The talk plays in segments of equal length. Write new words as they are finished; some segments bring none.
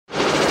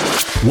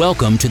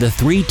Welcome to the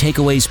Three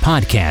Takeaways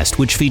podcast,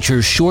 which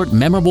features short,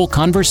 memorable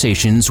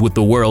conversations with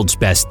the world's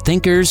best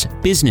thinkers,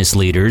 business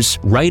leaders,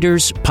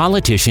 writers,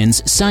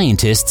 politicians,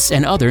 scientists,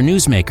 and other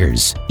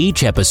newsmakers.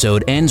 Each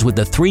episode ends with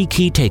the three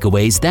key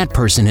takeaways that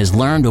person has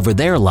learned over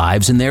their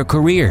lives and their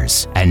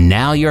careers. And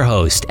now your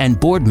host and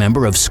board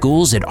member of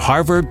schools at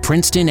Harvard,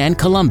 Princeton, and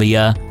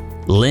Columbia,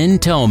 Lynn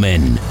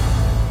Tillman.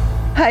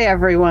 Hi,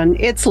 everyone.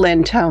 It's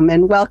Lynn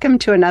Tillman. Welcome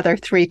to another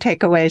Three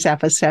Takeaways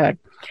episode.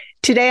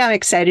 Today, I'm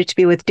excited to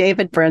be with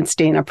David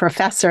Bernstein, a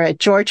professor at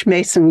George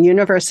Mason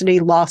University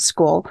Law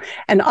School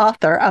and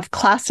author of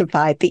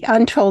Classified, The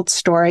Untold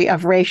Story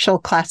of Racial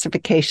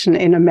Classification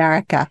in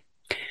America.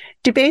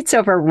 Debates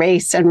over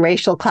race and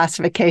racial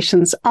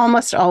classifications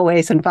almost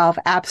always involve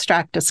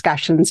abstract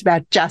discussions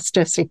about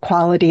justice,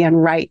 equality,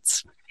 and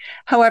rights.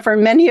 However,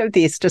 many of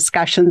these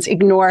discussions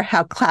ignore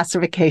how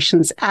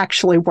classifications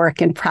actually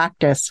work in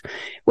practice,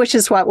 which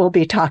is what we'll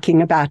be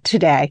talking about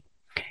today.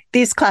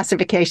 These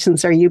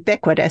classifications are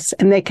ubiquitous,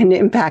 and they can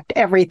impact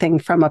everything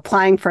from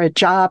applying for a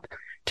job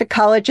to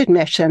college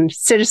admission,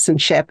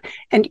 citizenship,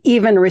 and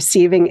even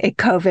receiving a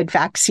COVID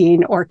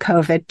vaccine or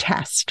COVID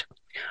test.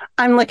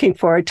 I'm looking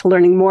forward to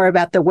learning more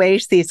about the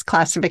ways these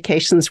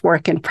classifications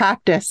work in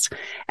practice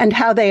and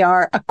how they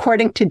are,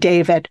 according to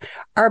David,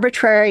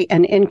 arbitrary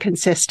and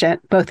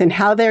inconsistent, both in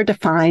how they're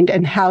defined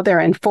and how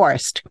they're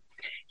enforced.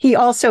 He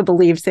also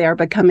believes they are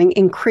becoming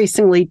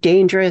increasingly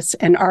dangerous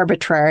and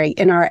arbitrary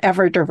in our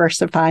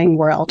ever-diversifying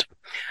world.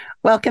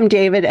 Welcome,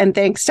 David, and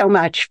thanks so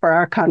much for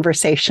our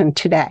conversation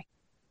today.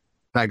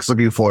 Thanks.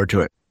 Looking forward to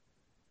it.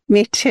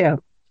 Me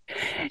too.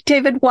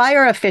 David, why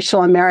are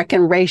official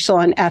American racial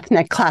and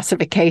ethnic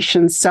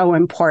classifications so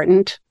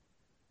important?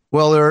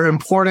 Well, they're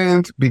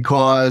important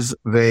because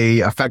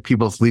they affect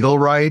people's legal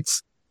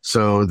rights.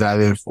 So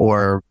that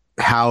or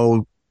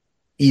how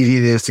easy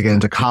it is to get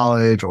into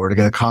college or to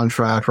get a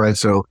contract, right?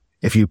 So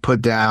if you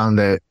put down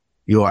that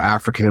you are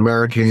African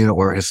American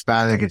or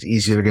Hispanic, it's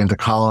easier to get into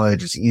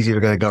college. It's easier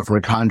to get a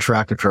government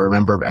contract if you're a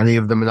member of any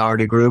of the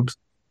minority groups.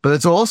 But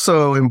it's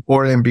also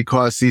important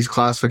because these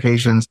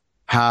classifications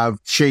have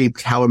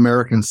shaped how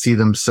Americans see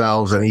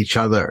themselves and each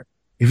other.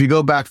 If you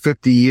go back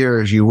 50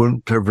 years, you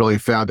wouldn't have really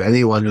found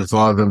anyone who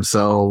thought of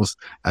themselves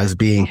as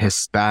being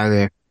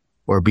Hispanic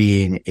or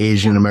being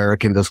Asian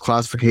American. Those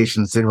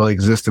classifications didn't really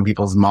exist in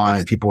people's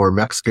minds. People were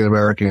Mexican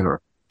American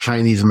or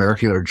Chinese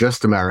American or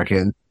just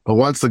American. But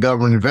once the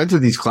government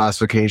invented these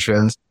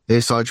classifications, they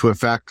started to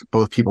affect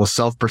both people's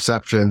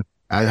self-perception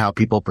and how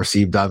people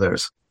perceived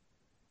others.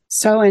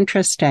 So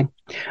interesting.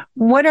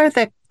 What are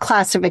the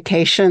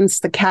classifications,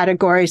 the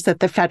categories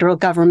that the federal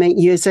government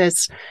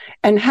uses,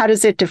 and how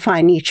does it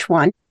define each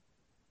one?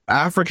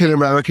 African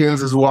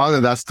Americans is one,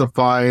 and that's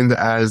defined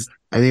as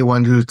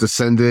anyone who's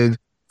descended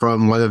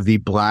from one of the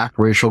Black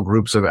racial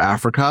groups of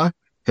Africa.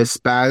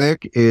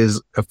 Hispanic is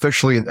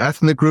officially an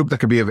ethnic group that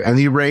could be of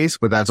any race,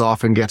 but that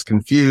often gets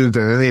confused.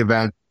 In any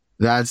event,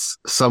 that's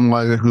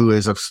someone who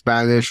is of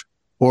Spanish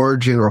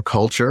origin or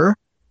culture.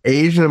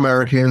 Asian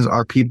Americans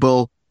are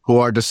people who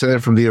are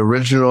descended from the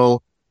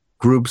original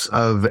groups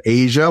of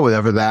Asia,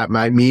 whatever that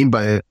might mean.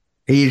 But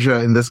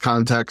Asia in this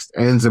context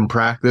ends in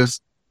practice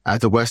at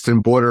the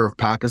western border of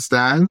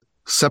Pakistan.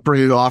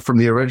 Separated off from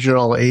the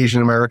original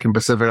Asian American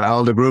Pacific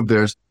Islander group,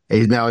 there's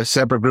now a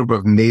separate group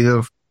of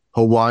Native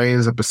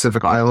Hawaiians and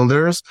Pacific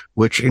Islanders,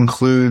 which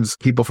includes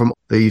people from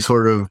the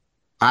sort of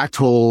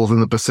atolls in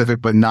the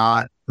Pacific, but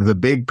not the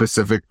big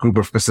Pacific group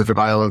of Pacific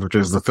Islands, which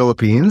is the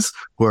Philippines,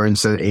 who are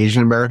instead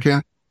Asian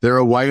American. There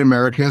are white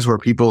Americans who are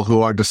people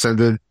who are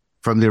descended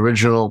from the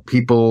original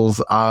peoples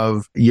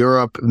of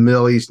Europe,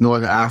 Middle East,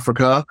 North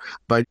Africa.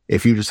 But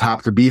if you just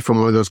happen to be from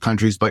one of those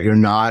countries, but you're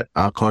not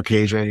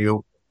Caucasian,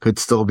 you could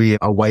still be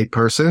a white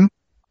person.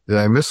 Did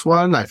I miss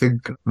one? I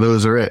think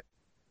those are it.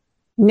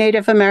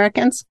 Native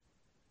Americans?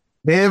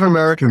 Native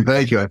American,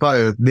 thank you. I thought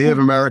it was Native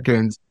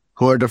Americans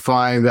who are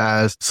defined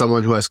as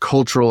someone who has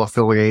cultural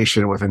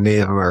affiliation with a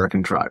Native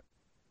American tribe.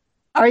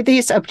 Are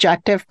these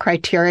objective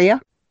criteria?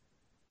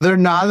 They're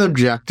not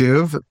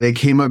objective. They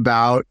came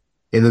about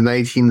in the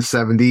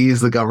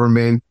 1970s. The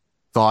government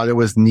thought it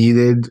was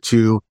needed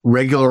to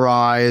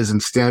regularize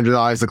and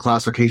standardize the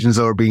classifications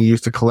that were being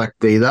used to collect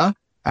data.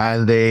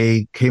 And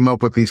they came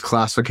up with these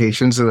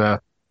classifications in a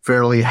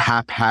fairly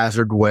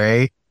haphazard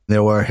way.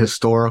 There were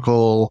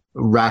historical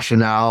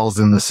rationales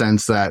in the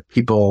sense that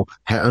people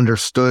had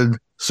understood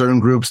certain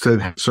groups to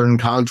have certain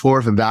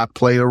contours, and that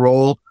played a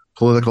role.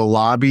 Political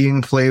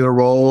lobbying played a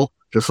role.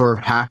 Just sort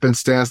of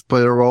happenstance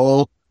played a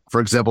role.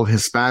 For example,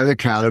 Hispanic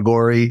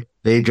category,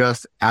 they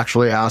just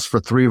actually asked for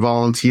 3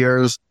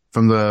 volunteers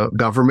from the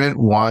government,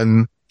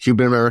 1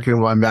 Cuban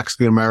American, 1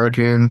 Mexican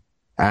American,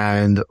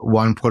 and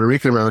 1 Puerto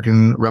Rican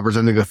American,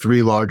 representing the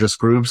 3 largest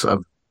groups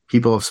of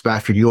people of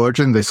Spanish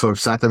origin. They sort of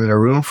sat them in a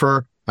room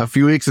for a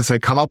few weeks and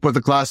said, come up with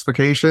a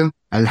classification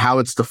and how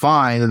it's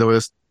defined. And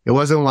it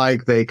wasn't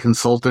like they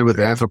consulted with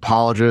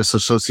anthropologists or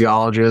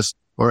sociologists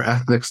or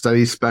ethnic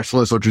studies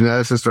specialists or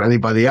geneticists or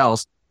anybody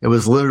else. It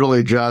was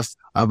literally just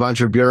a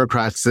bunch of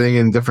bureaucrats sitting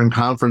in different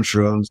conference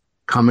rooms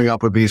coming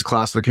up with these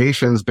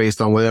classifications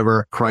based on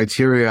whatever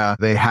criteria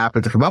they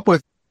happen to come up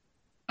with.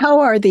 How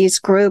are these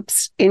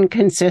groups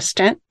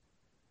inconsistent?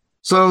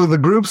 So the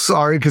groups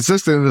are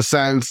inconsistent in the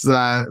sense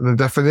that the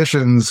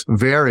definitions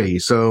vary.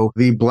 So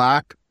the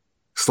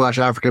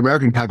Black/African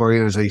American category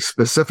is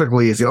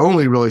the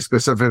only really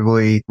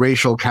specifically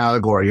racial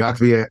category. You have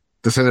to be a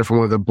descendant from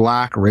one of the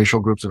Black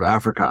racial groups of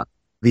Africa.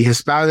 The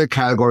Hispanic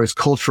category is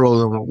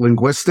cultural and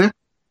linguistic.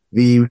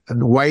 The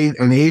white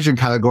and Asian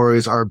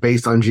categories are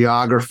based on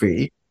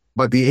geography.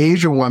 But the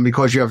Asian one,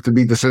 because you have to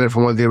be descendant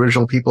from one of the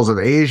original peoples of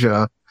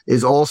Asia,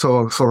 is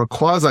also a sort of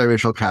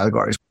quasi-racial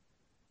category.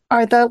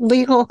 Are the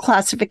legal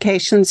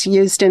classifications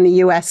used in the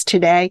U.S.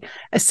 today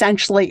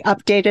essentially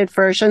updated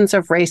versions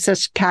of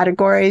racist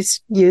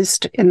categories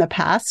used in the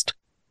past?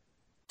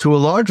 To a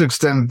large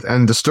extent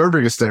and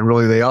disturbing extent,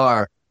 really, they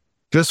are.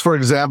 Just for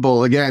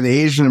example, again,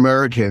 Asian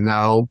American.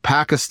 Now,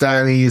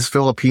 Pakistanis,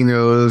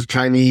 Filipinos,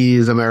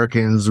 Chinese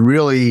Americans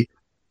really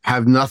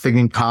have nothing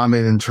in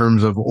common in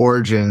terms of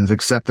origins,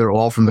 except they're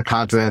all from the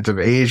continent of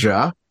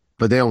Asia,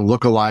 but they don't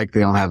look alike.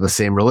 They don't have the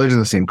same religion,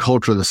 the same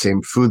culture, the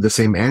same food, the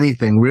same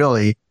anything,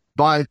 really.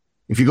 But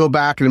if you go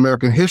back in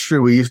American history,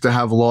 we used to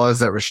have laws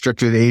that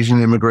restricted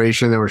Asian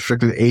immigration, that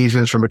restricted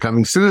Asians from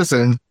becoming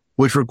citizens,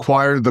 which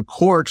required the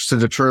courts to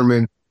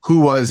determine who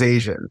was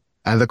Asian.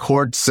 And the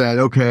court said,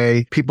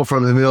 okay, people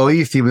from the Middle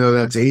East, even though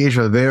that's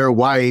Asia, they're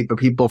white, but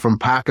people from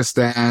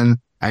Pakistan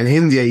and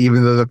India,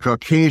 even though they're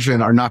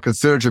Caucasian, are not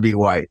considered to be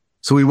white.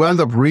 So we wound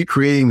up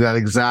recreating that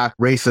exact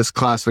racist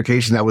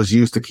classification that was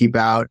used to keep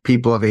out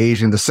people of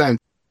Asian descent.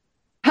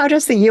 How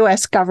does the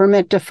U.S.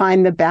 government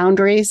define the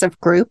boundaries of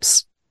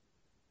groups?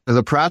 As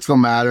a practical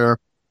matter,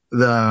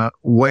 the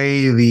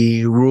way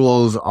the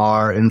rules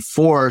are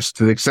enforced,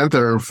 to the extent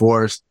they're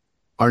enforced,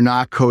 are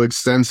not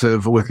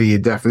coextensive with the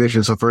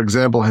definition. So, for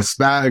example,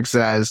 Hispanic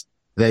says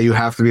that you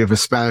have to be of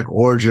Hispanic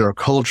origin or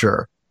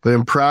culture, but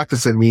in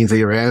practice, it means that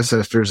your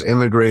ancestors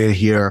immigrated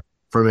here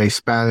from a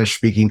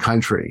Spanish-speaking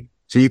country.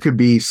 So you could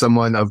be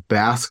someone of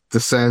Basque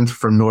descent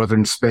from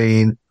northern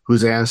Spain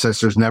whose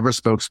ancestors never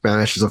spoke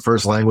Spanish as a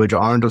first language,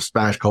 aren't of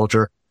Spanish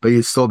culture, but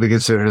you'd still be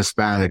considered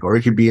Hispanic. Or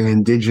you could be an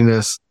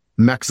indigenous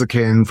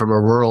Mexican from a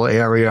rural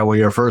area where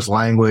your first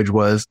language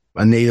was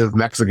a native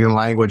Mexican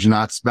language,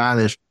 not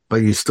Spanish, but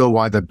you still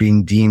wind up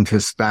being deemed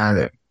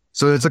Hispanic.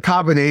 So it's a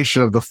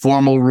combination of the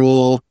formal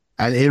rule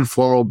and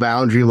informal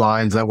boundary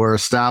lines that were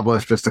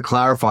established just to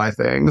clarify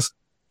things.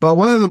 But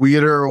one of the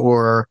weirder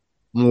or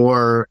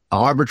more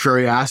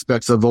arbitrary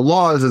aspects of the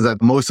laws is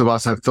that most of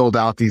us have filled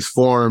out these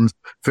forms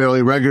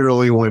fairly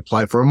regularly when we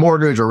apply for a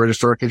mortgage or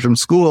register our kids from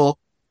school.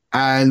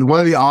 And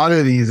one of the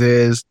oddities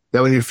is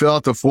that when you fill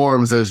out the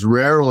forms, there's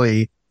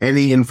rarely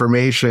any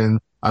information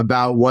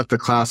about what the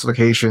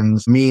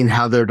classifications mean,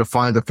 how they're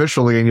defined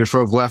officially, and you're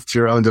sort of left to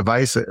your own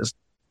devices.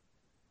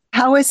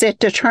 How is it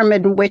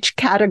determined which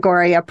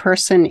category a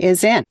person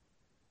is in?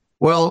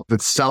 Well,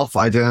 it's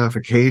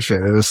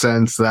self-identification in the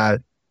sense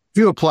that if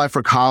you apply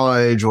for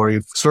college or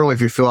certainly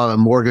if you fill out a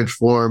mortgage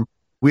form,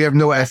 we have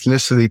no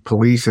ethnicity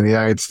police in the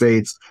United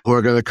States who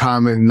are going to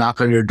come and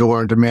knock on your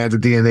door and demand a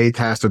DNA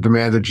test or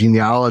demand a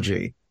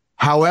genealogy.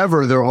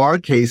 However, there are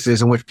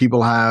cases in which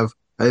people have,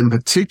 in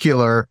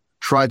particular,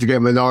 tried to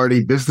get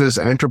minority business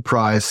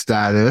enterprise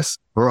status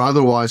or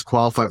otherwise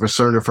qualify for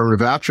certain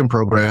affirmative action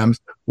programs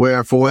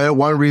where for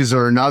one reason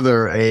or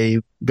another, a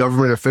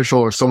government official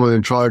or someone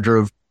in charge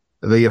of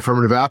the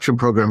affirmative action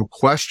program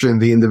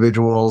questioned the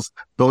individual's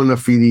bona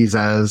fides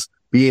as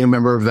being a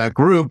member of that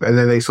group, and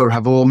then they sort of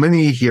have a little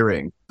mini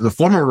hearing. The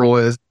formal rule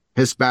is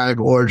Hispanic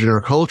origin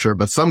or culture,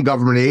 but some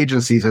government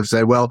agencies have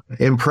said, well,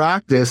 in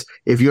practice,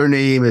 if your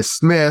name is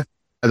Smith,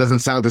 it doesn't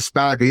sound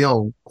Hispanic, you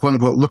don't quote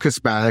unquote look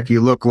Hispanic,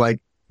 you look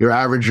like your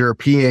average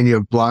European, you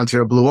have blonde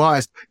hair, blue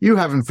eyes, you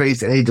haven't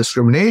faced any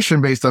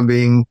discrimination based on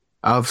being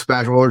of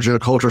Spanish origin or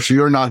culture, so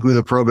you're not who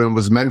the program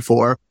was meant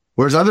for.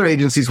 Whereas other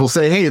agencies will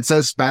say, hey, it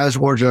says Spanish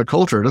origin or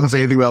culture. It doesn't say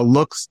anything about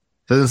looks,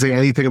 doesn't say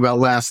anything about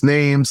last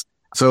names.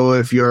 So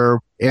if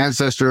your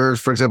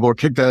ancestors, for example, were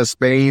kicked out of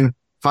Spain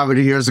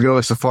 500 years ago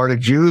as Sephardic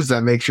Jews,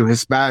 that makes you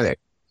Hispanic.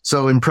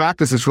 So in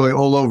practice, it's really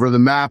all over the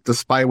map,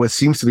 despite what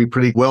seems to be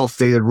pretty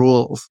well-stated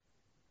rules.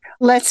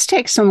 Let's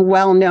take some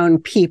well-known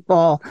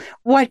people.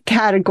 What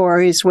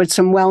categories would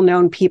some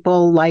well-known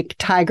people like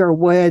Tiger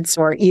Woods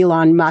or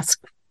Elon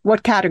Musk,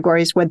 what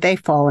categories would they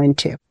fall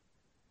into?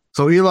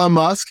 So Elon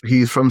Musk,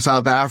 he's from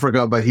South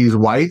Africa, but he's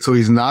white, so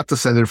he's not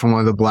descended from one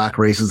of the black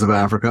races of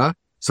Africa.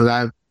 So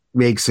that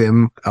makes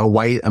him a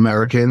white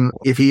American.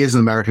 If he is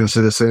an American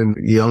citizen,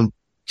 you don't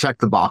check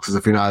the boxes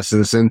if you're not a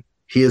citizen.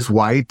 He is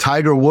white.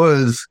 Tiger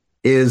Woods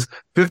is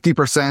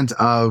 50%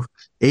 of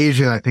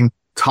Asian, I think,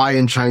 Thai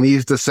and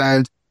Chinese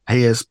descent.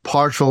 He has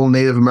partial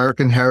Native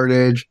American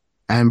heritage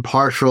and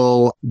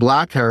partial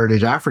black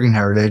heritage, African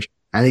heritage.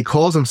 And he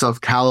calls himself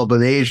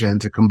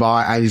Calo-Bonasian to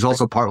combine, and he's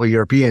also partly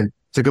European,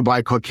 to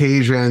combine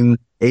Caucasian,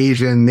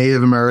 Asian,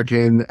 Native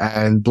American,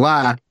 and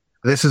black.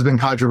 This has been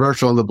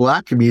controversial in the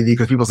black community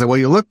because people say, well,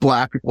 you look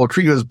black, people will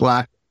treat you as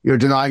black, you're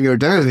denying your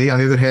identity. On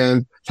the other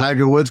hand,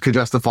 Tiger Woods could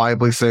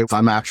justifiably say,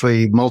 I'm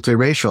actually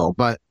multiracial,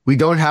 but we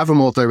don't have a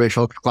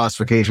multiracial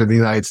classification in the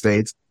United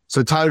States.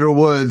 So Tiger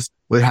Woods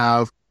would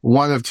have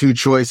one of two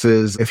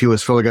choices if he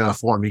was filling out a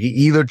form. He could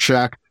either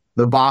check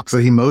the box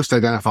that he most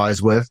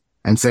identifies with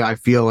and say, I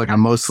feel like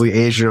I'm mostly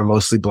Asian or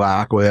mostly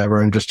black,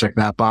 whatever, and just check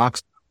that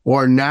box.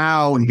 Or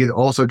now he can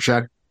also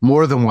check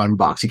more than one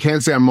box. He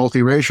can't say I'm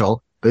multiracial,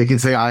 but he can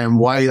say I am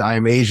white, I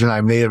am Asian,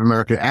 I'm Native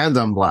American, and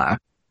I'm black.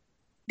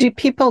 Do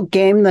people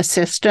game the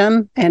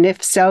system? And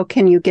if so,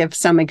 can you give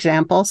some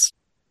examples?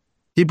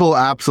 People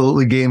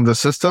absolutely game the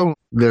system.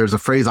 There's a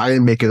phrase, I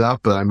didn't make it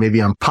up, but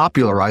maybe I'm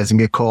popularizing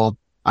it, called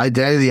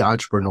identity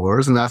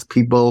entrepreneurs. And that's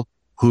people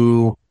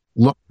who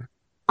look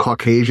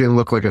Caucasian,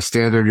 look like a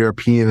standard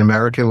European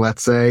American,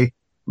 let's say,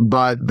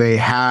 but they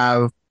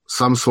have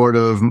some sort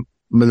of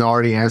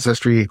minority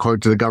ancestry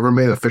according to the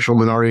government, official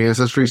minority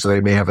ancestry. So they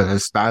may have a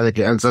Hispanic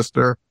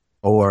ancestor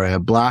or a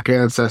black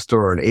ancestor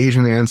or an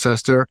Asian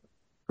ancestor.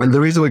 And the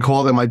reason we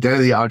call them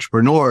identity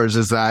entrepreneurs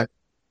is that,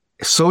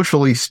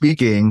 socially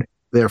speaking,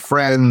 their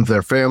friends,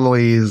 their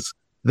families,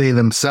 they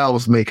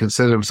themselves may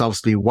consider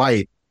themselves to be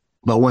white.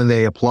 But when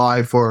they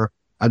apply for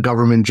a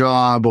government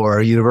job or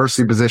a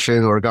university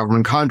position or a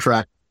government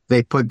contract,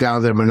 they put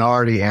down their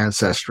minority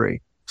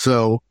ancestry.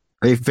 So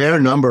a fair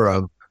number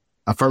of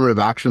affirmative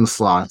action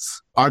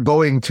slots are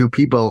going to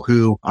people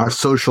who are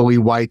socially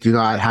white, do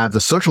not have the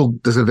social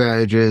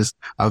disadvantages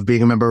of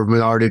being a member of a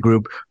minority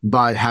group,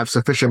 but have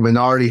sufficient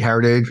minority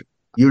heritage,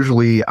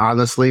 usually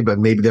honestly, but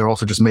maybe they're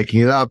also just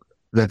making it up,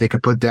 that they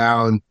could put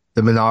down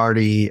the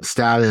minority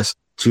status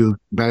to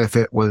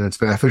benefit when it's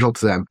beneficial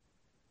to them.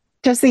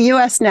 Does the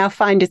U.S. now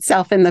find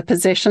itself in the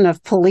position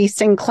of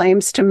policing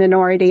claims to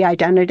minority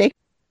identity?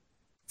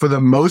 For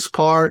the most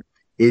part,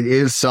 it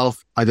is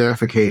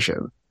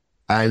self-identification.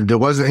 And there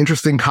was an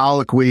interesting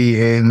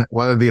colloquy in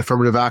one of the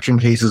affirmative action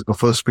cases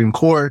before the Supreme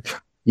Court,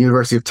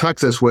 University of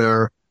Texas,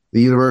 where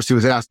the university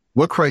was asked,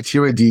 what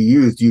criteria do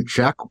you use? Do you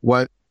check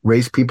what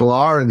race people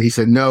are? And he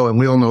said, no, and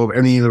we don't know of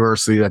any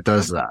university that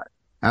does that.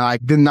 And I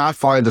did not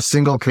find a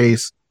single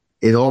case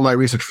in all my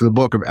research for the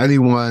book of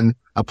anyone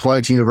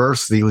applying to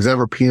university who was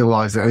ever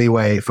penalized in any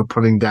way for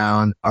putting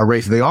down a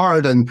race they are.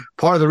 And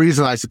part of the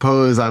reason, I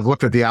suppose, I've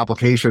looked at the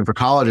application for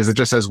colleges, it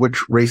just says,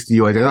 which race do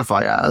you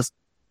identify as?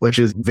 Which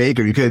is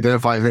vaguer. You could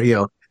identify,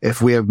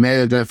 if we have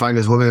men identifying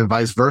as women and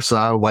vice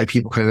versa, white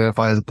people can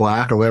identify as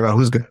black or whatever.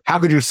 How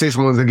could you say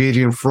someone's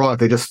engaging in fraud if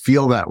they just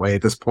feel that way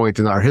at this point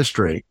in our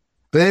history?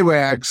 But anyway,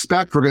 I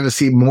expect we're going to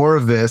see more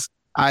of this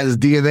as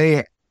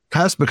DNA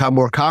has become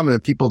more common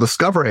and people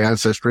discover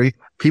ancestry.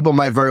 People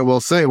might very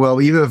well say,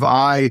 well, even if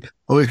I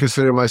always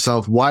consider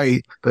myself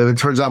white, but if it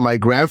turns out my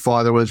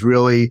grandfather was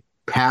really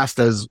passed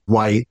as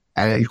white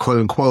and quote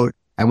unquote,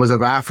 and was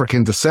of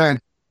African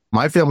descent,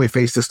 my family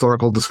faced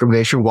historical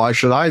discrimination. Why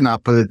should I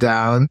not put it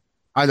down?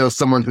 I know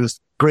someone whose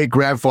great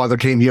grandfather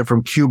came here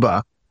from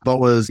Cuba, but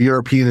was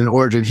European in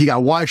origin.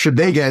 Why should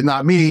they get it,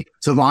 not me?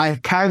 So if I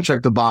can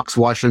check the box,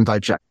 why shouldn't I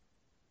check?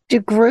 Do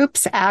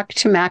groups act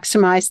to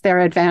maximize their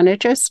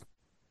advantages?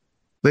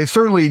 They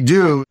certainly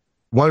do.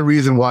 One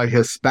reason why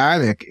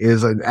Hispanic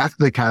is an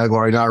ethnic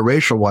category, not a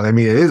racial one. I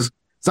mean, it's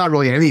not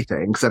really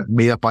anything except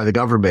made up by the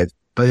government,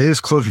 but it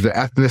is closer to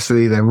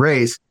ethnicity than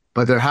race.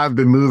 But there have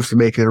been moves to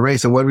make it a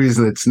race. And one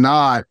reason it's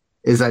not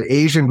is that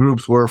Asian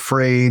groups were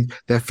afraid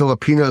that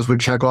Filipinos would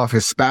check off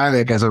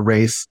Hispanic as a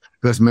race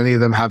because many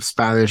of them have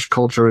Spanish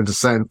culture and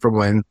descent from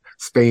when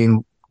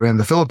Spain ran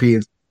the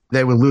Philippines.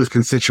 They would lose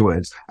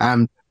constituents.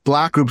 And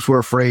Black groups were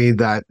afraid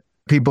that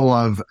people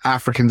of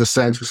African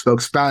descent who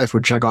spoke Spanish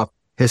would check off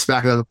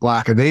Hispanic as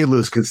Black and they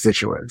lose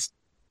constituents.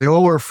 They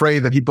all were afraid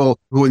that people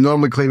who would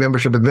normally claim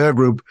membership in their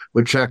group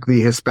would check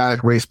the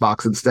Hispanic race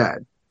box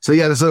instead.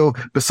 So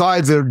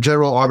besides the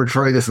general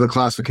arbitrariness of the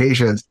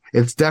classifications,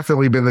 it's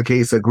definitely been the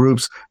case that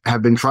groups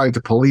have been trying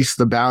to police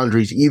the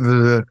boundaries, either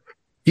to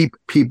keep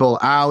people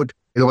out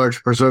in order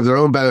to preserve their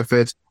own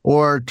benefits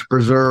or to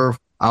preserve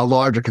a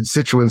larger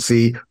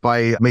constituency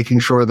by making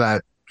sure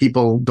that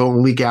people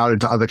don't leak out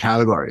into other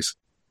categories.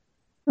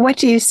 What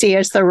do you see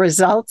as the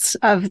results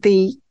of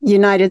the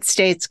United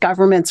States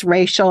government's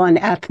racial and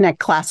ethnic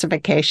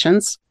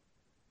classifications?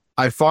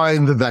 I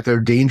find that they're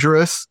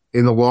dangerous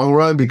in the long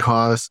run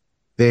because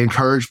they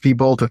encourage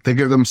people to think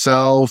of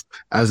themselves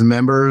as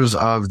members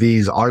of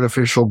these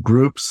artificial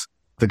groups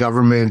the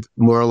government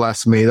more or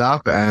less made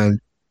up. And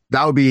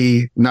that would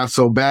be not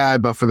so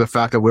bad, but for the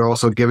fact that we're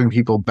also giving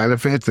people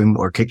benefits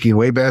or taking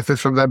away benefits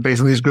from them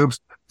based on these groups.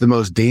 The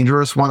most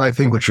dangerous one, I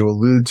think, which you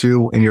alluded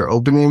to in your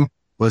opening,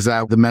 was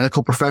that the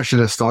medical profession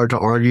has started to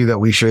argue that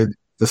we should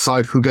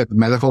decide who gets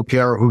medical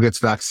care or who gets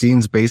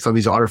vaccines based on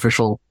these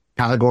artificial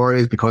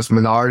categories because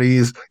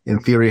minorities, in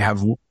theory,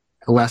 have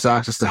less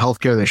access to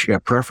healthcare. They should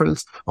get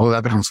preference. Although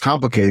that becomes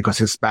complicated because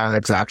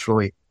Hispanics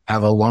actually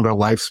have a longer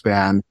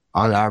lifespan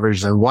on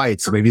average than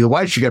whites. So maybe the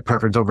whites should get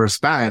preference over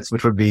Hispanics,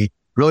 which would be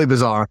really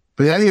bizarre.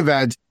 But in any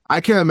event,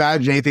 I can't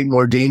imagine anything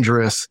more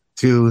dangerous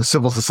to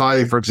civil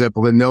society, for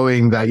example, than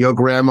knowing that your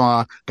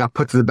grandma got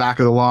put to the back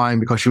of the line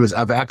because she was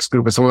of X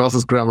group and someone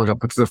else's grandma got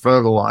put to the front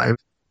of the line.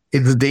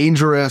 it's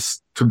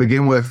dangerous to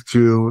begin with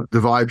to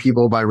divide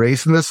people by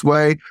race in this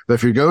way. But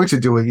if you're going to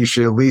do it, you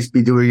should at least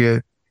be doing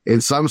it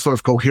in some sort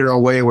of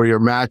coherent way where you're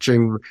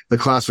matching the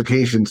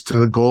classifications to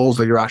the goals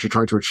that you're actually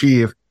trying to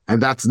achieve.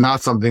 And that's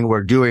not something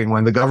we're doing.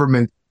 When the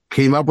government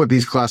came up with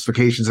these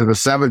classifications in the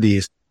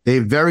 70s, they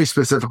very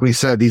specifically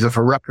said these are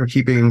for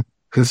record-keeping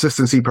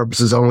consistency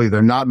purposes only.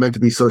 They're not meant to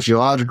be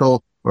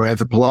sociological or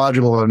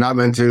anthropological. They're not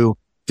meant to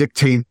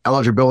dictate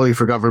eligibility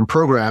for government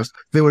programs.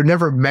 They were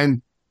never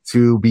meant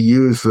to be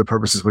used for the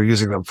purposes we're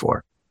using them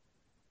for.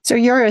 So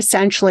you're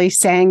essentially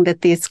saying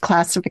that these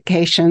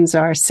classifications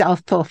are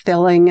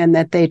self-fulfilling and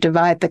that they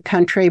divide the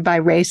country by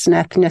race and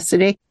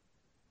ethnicity?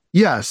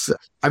 Yes.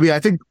 I mean, I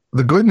think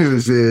the good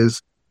news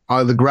is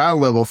on the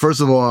ground level,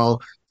 first of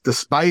all,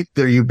 despite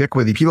their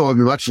ubiquity, people are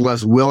much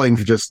less willing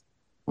to just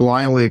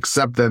blindly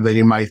accept them than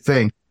you might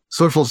think.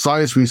 Social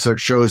science research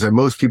shows that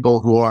most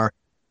people who are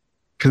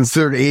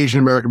considered Asian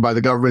American by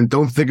the government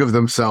don't think of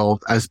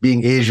themselves as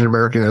being Asian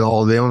American at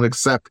all. They don't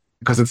accept,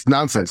 because it's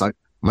nonsense. Like,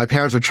 my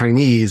parents are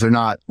Chinese, they're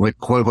not like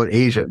quote unquote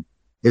Asian.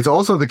 It's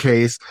also the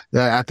case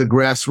that at the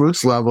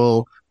grassroots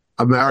level,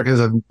 Americans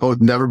have both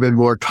never been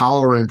more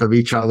tolerant of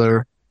each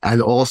other and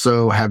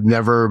also have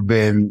never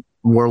been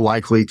more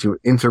likely to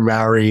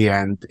intermarry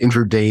and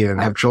interdate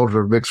and have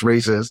children of mixed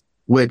races,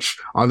 which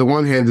on the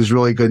one hand is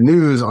really good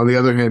news. On the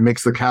other hand,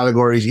 makes the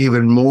categories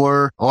even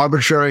more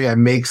arbitrary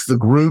and makes the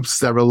groups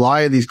that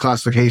rely on these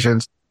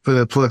classifications for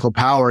the political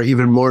power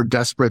even more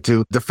desperate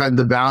to defend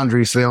the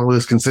boundaries so they don't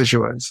lose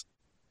constituents.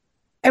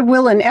 And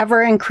will an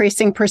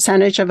ever-increasing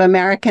percentage of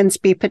Americans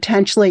be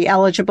potentially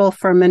eligible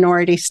for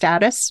minority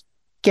status,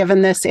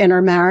 given this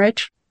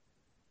intermarriage?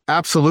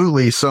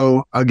 Absolutely.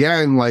 So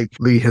again, like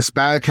the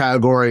Hispanic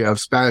category of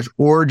Spanish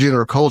origin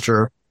or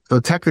culture, so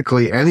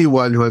technically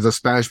anyone who has a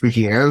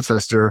Spanish-speaking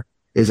ancestor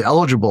is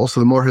eligible. So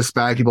the more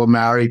Hispanic people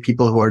marry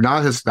people who are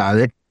not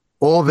Hispanic,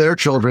 all their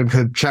children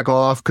could check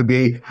off, could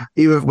be,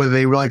 even whether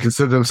they really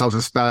consider themselves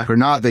Hispanic or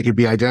not, they could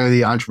be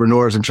identity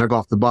entrepreneurs and check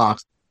off the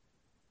box.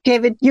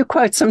 David, you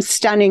quote some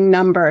stunning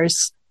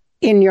numbers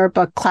in your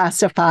book,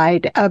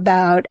 Classified,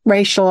 about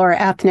racial or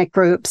ethnic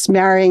groups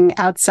marrying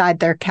outside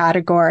their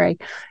category,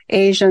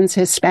 Asians,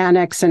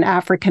 Hispanics, and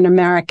African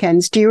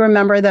Americans. Do you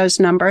remember those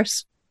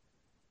numbers?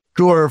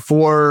 Sure.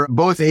 For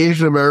both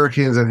Asian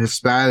Americans and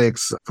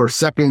Hispanics, for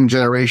second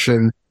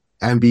generation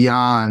and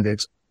beyond,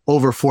 it's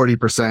over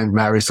 40%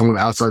 marry someone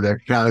outside their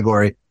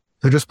category.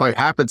 So just by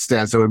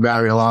happenstance, they would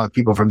marry a lot of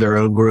people from their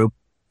own group.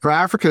 For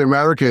African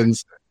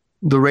Americans,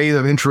 the rate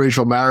of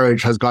interracial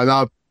marriage has gone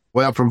up,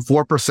 went up from 4%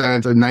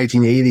 in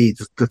 1980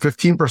 to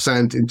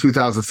 15% in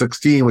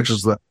 2016, which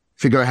is the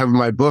figure I have in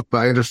my book, but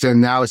I understand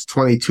now it's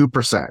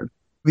 22%.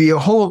 The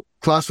whole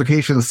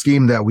classification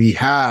scheme that we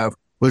have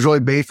was really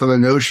based on the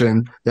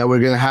notion that we're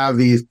going to have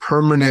these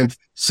permanent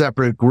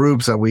separate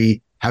groups that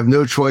we have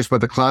no choice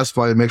but to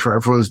classify to make sure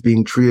everyone is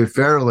being treated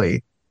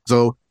fairly.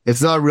 So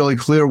it's not really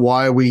clear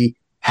why we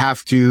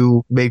have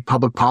to make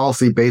public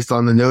policy based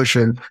on the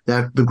notion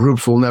that the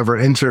groups will never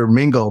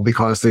intermingle,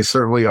 because they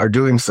certainly are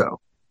doing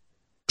so.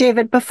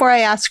 David, before I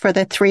ask for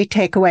the 3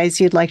 takeaways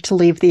you'd like to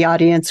leave the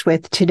audience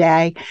with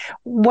today,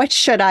 what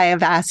should I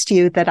have asked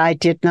you that I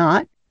did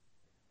not?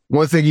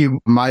 One thing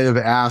you might have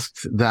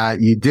asked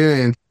that you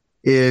didn't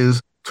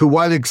is, to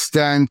what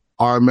extent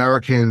are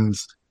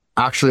Americans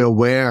actually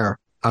aware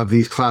of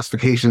these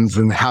classifications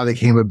and how they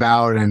came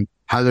about and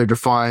how they're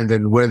defined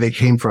and where they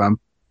came from?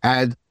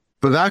 And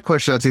for that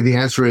question, I'd say the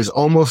answer is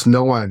almost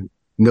no one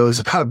knows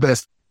about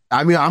this.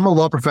 I mean, I'm a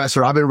law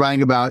professor. I've been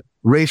writing about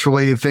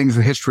race-related things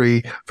in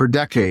history for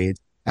decades.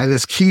 And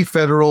this key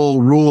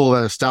federal rule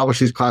that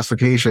established these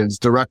classifications,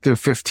 Directive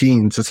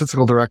 15,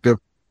 Statistical Directive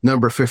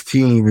number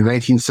 15 in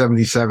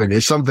 1977,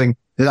 is something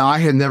that I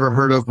had never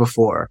heard of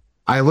before.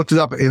 I looked it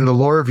up in the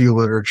law review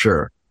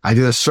literature. I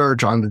did a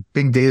search on the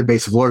big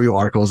database of law review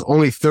articles,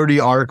 only 30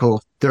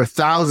 articles. There are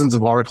thousands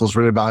of articles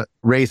written about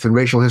race and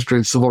racial history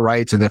and civil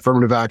rights and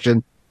affirmative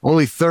action.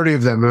 Only 30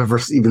 of them have ever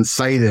even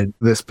cited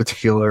this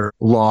particular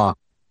law.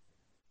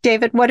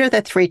 David, what are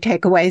the 3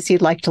 takeaways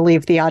you'd like to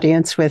leave the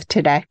audience with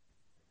today?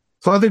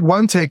 So I think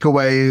one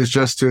takeaway is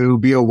just to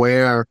be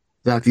aware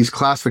that these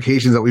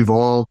classifications that we've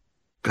all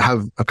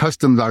have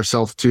accustomed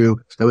ourselves to,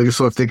 that we just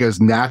sort of think as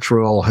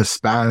natural,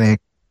 Hispanic,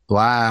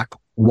 Black,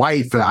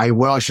 white, that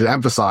I should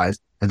emphasize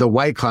that the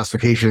white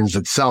classifications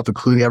itself,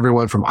 including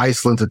everyone from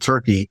Iceland to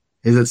Turkey,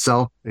 is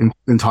itself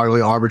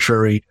entirely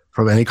arbitrary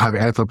from any kind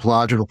of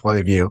anthropological point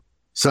of view.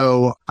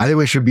 So I think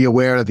we should be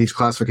aware that these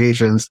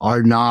classifications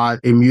are not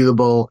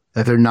immutable,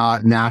 that they're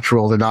not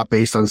natural, they're not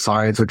based on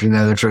science or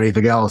genetics or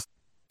anything else.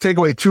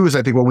 Takeaway 2 is,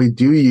 I think when we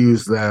do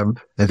use them,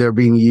 that they're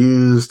being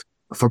used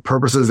for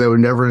purposes they were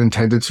never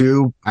intended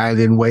to, and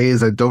in ways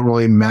that don't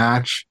really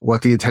match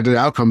what the intended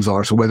outcomes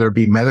are. So whether it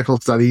be medical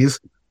studies,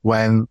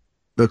 when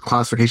the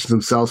classifications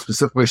themselves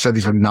specifically said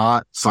these are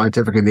not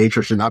scientific in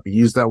nature, should not be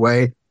used that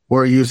way,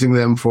 or using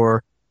them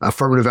for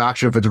affirmative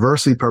action for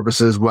diversity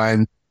purposes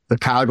when the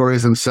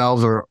categories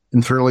themselves are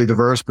internally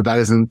diverse, but that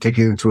isn't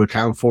taken into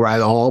account for at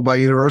all by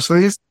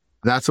universities.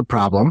 That's a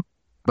problem.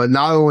 But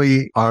not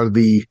only are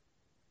the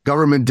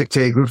government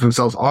dictated groups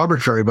themselves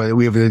arbitrary, but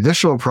we have an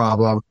additional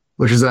problem,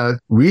 which is that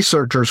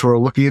researchers who are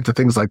looking into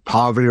things like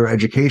poverty or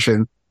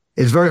education,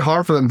 it's very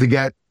hard for them to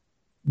get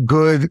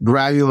good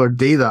granular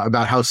data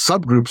about how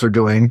subgroups are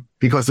doing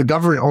because the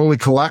government only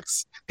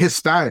collects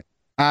Hispanic.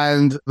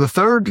 And the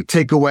third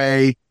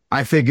takeaway,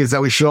 I think, is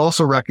that we should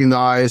also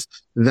recognize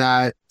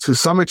that to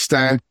some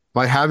extent,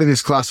 by having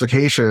these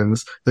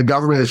classifications, the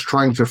government is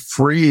trying to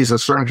freeze a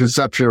certain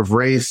conception of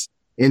race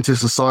into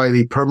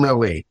society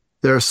permanently.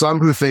 There are some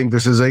who think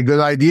this is a good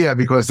idea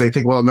because they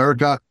think, well,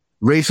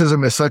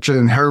 racism is such an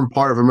inherent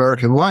part of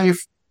American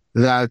life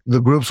that the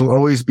groups will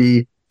always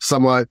be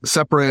somewhat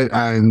separate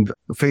and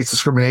face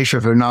discrimination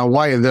if they're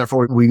non-white. And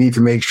therefore, we need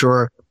to make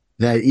sure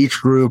that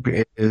each group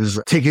is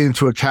taken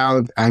into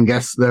account and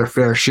gets their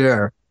fair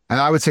share. And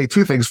I would say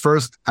two things.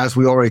 First, as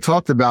we already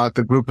talked about,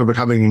 the group are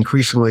becoming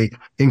increasingly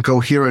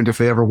incoherent, if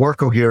they ever were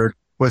coherent,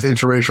 with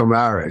interracial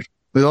marriage.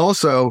 But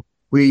also,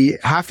 we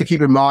have to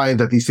keep in mind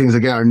that these things,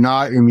 again, are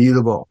not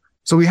immutable.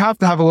 So we have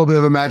to have a little bit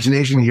of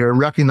imagination here and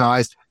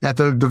recognize that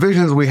the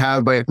divisions we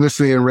have by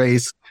ethnicity and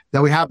race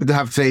that we happen to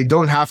have to say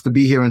don't have to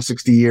be here in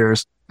 60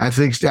 years. And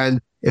to the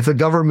extent, if the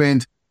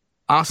government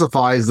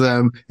ossifies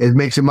them, it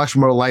makes it much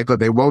more likely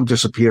they won't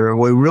disappear. And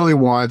what we really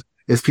want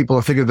is people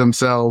to think of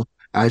themselves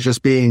as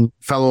just being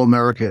fellow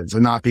Americans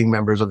and not being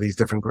members of these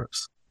different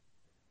groups.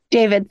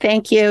 David,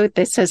 thank you.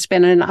 This has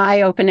been an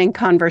eye-opening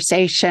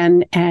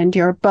conversation, and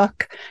your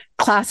book,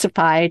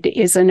 Classified,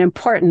 is an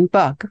important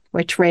book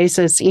which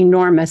raises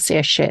enormous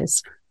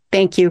issues.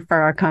 Thank you for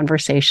our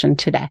conversation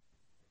today.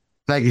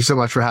 Thank you so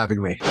much for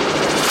having me.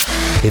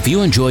 If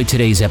you enjoyed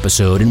today's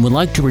episode and would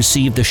like to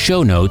receive the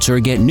show notes or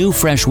get new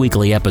fresh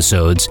weekly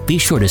episodes, be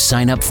sure to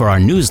sign up for our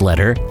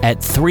newsletter at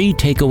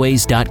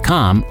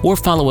 3takeaways.com or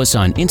follow us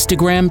on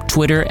Instagram,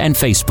 Twitter, and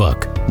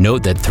Facebook.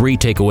 Note that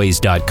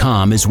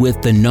 3takeaways.com is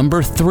with the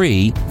number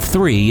 3.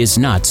 3 is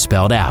not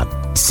spelled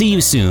out. See you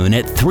soon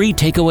at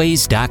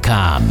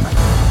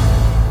 3takeaways.com.